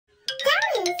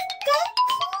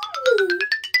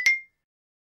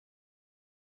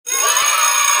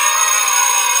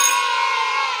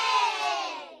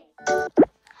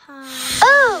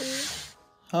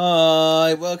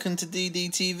Hi, welcome to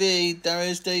DDTV,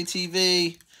 Dario's Day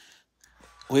TV,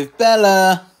 with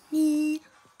Bella.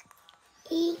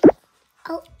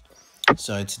 Oh.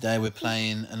 So today we're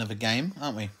playing another game,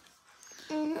 aren't we?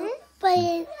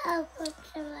 Playing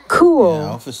Alphasaurus. Cool.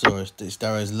 Yeah, Alphasaurus. It's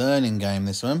Dario's learning game,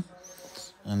 this one.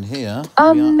 And here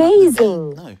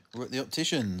Amazing. we're at the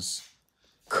opticians.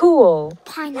 Cool.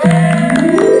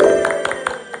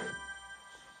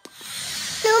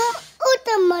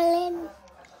 Watermelon.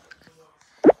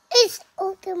 It's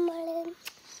watermelon.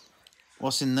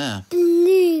 What's in there?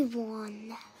 Blue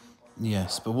one.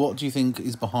 Yes, but what do you think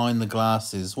is behind the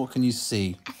glasses? What can you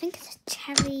see? I think it's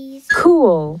cherries.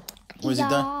 Cool. What is it,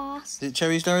 Yes. Is it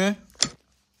cherries, Dario?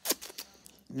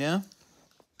 Yeah?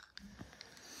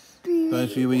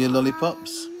 Both of you with your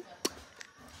lollipops?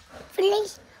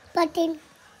 Finish button.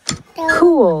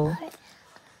 Cool.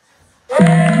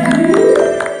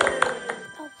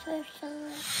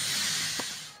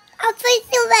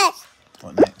 Alphasaurus.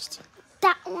 What next?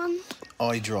 That one.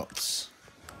 Eye drops.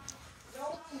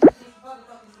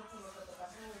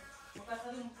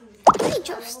 I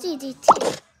just did it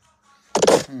too.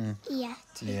 Yeah.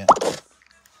 Yeah.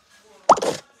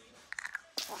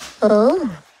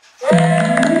 Oh.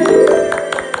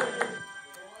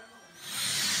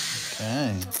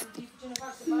 Okay.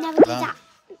 Never did that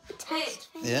test.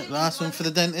 Yeah, last one for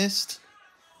the dentist.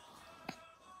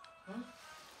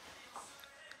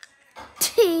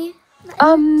 Two.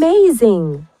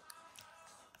 Amazing.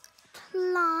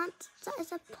 Plant. That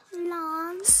is a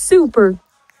plant. Super.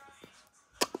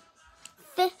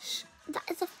 Fish. That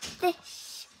is a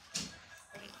fish.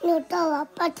 No dollar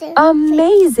button.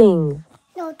 Amazing.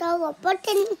 No dollar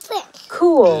button fish.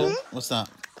 Cool. What's that?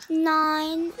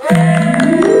 9.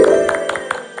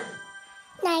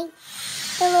 9. $9.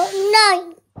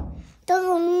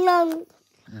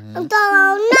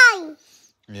 $9.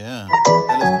 Yeah.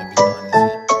 Bella's going to be 9 this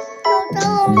year.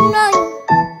 $9.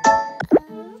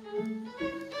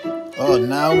 Oh,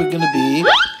 now we're going to be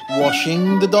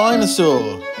washing the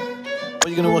dinosaur. What are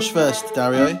you going to wash first,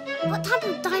 Dario? What type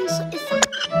of dinosaur is that?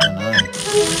 I don't know. Oh,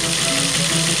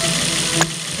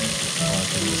 I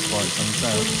think the spikes on the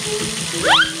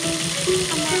tail.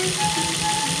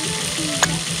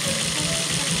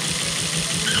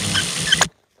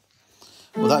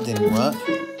 Well, that didn't work.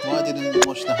 Why didn't you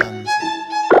wash the hands?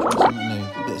 Try something new.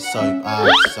 A bit of soap.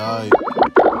 Soap.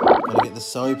 Gotta get the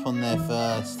soap on there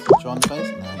first. Try on the face?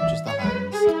 No, just the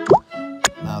hands.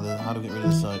 Now, how do we get rid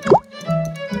of the soap?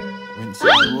 Rinse it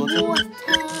in the water. Water.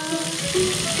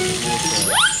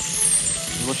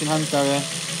 You washing hands, Dario?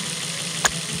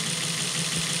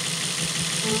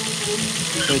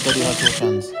 Show Daddy how to wash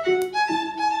hands.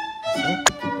 That's it.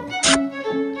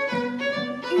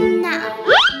 Now, I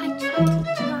try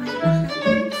to dry my hands.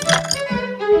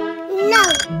 No.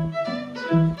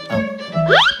 Oh.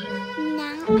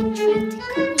 Now, I try to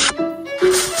clean.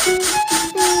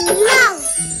 No.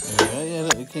 There you go. Yeah,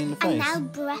 look, you clean the And face. now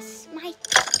brush my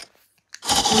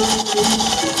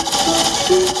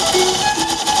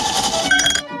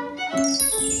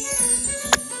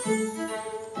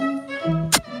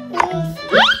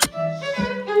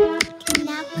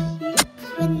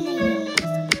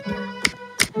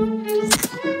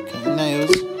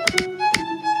Nails.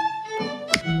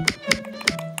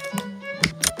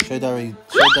 Show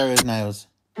Dario's nails.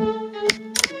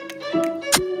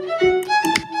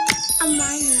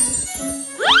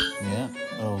 Yeah.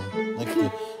 Oh, they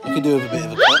could do with a bit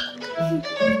of a cut.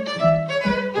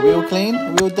 Are we all clean?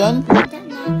 Are we all done? I don't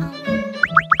know.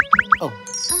 Oh.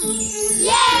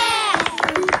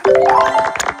 Yeah!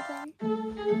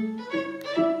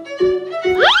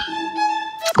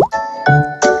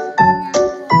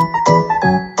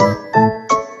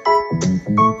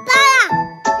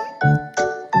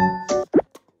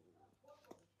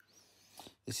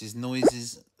 This is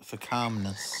noises for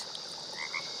calmness.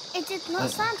 It did not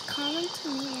sound calming to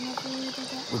me whenever we did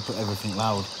it. We put everything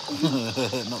loud.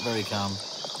 Not very calm.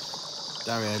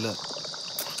 Dario, look.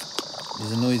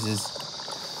 These are noises.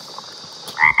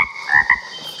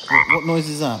 What noise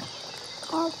is that?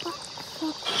 Oh, fuck.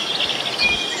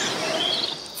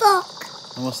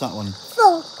 And what's that one?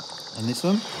 Fuck. And this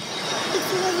one?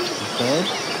 It's one Bird?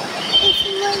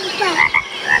 back.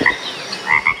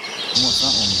 And what's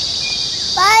that one?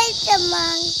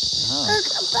 Spider-Man. Oh. Look,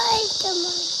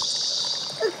 Spider-Man.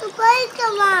 Look,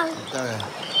 Spider-Man. Dario.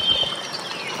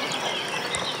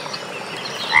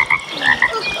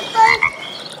 Look,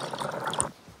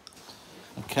 Spider-Man.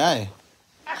 Okay.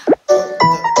 I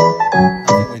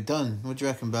think we're done. What do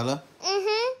you reckon, Bella?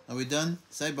 Are we done?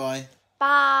 Say bye.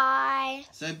 Bye.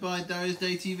 Say bye, Dario's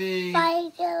Day TV. Bye.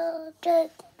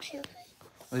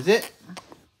 What is it?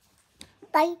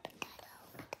 Bye.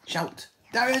 Shout.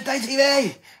 Darren's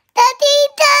DDTV. Daddy,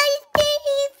 Daddy,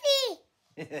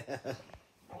 TV.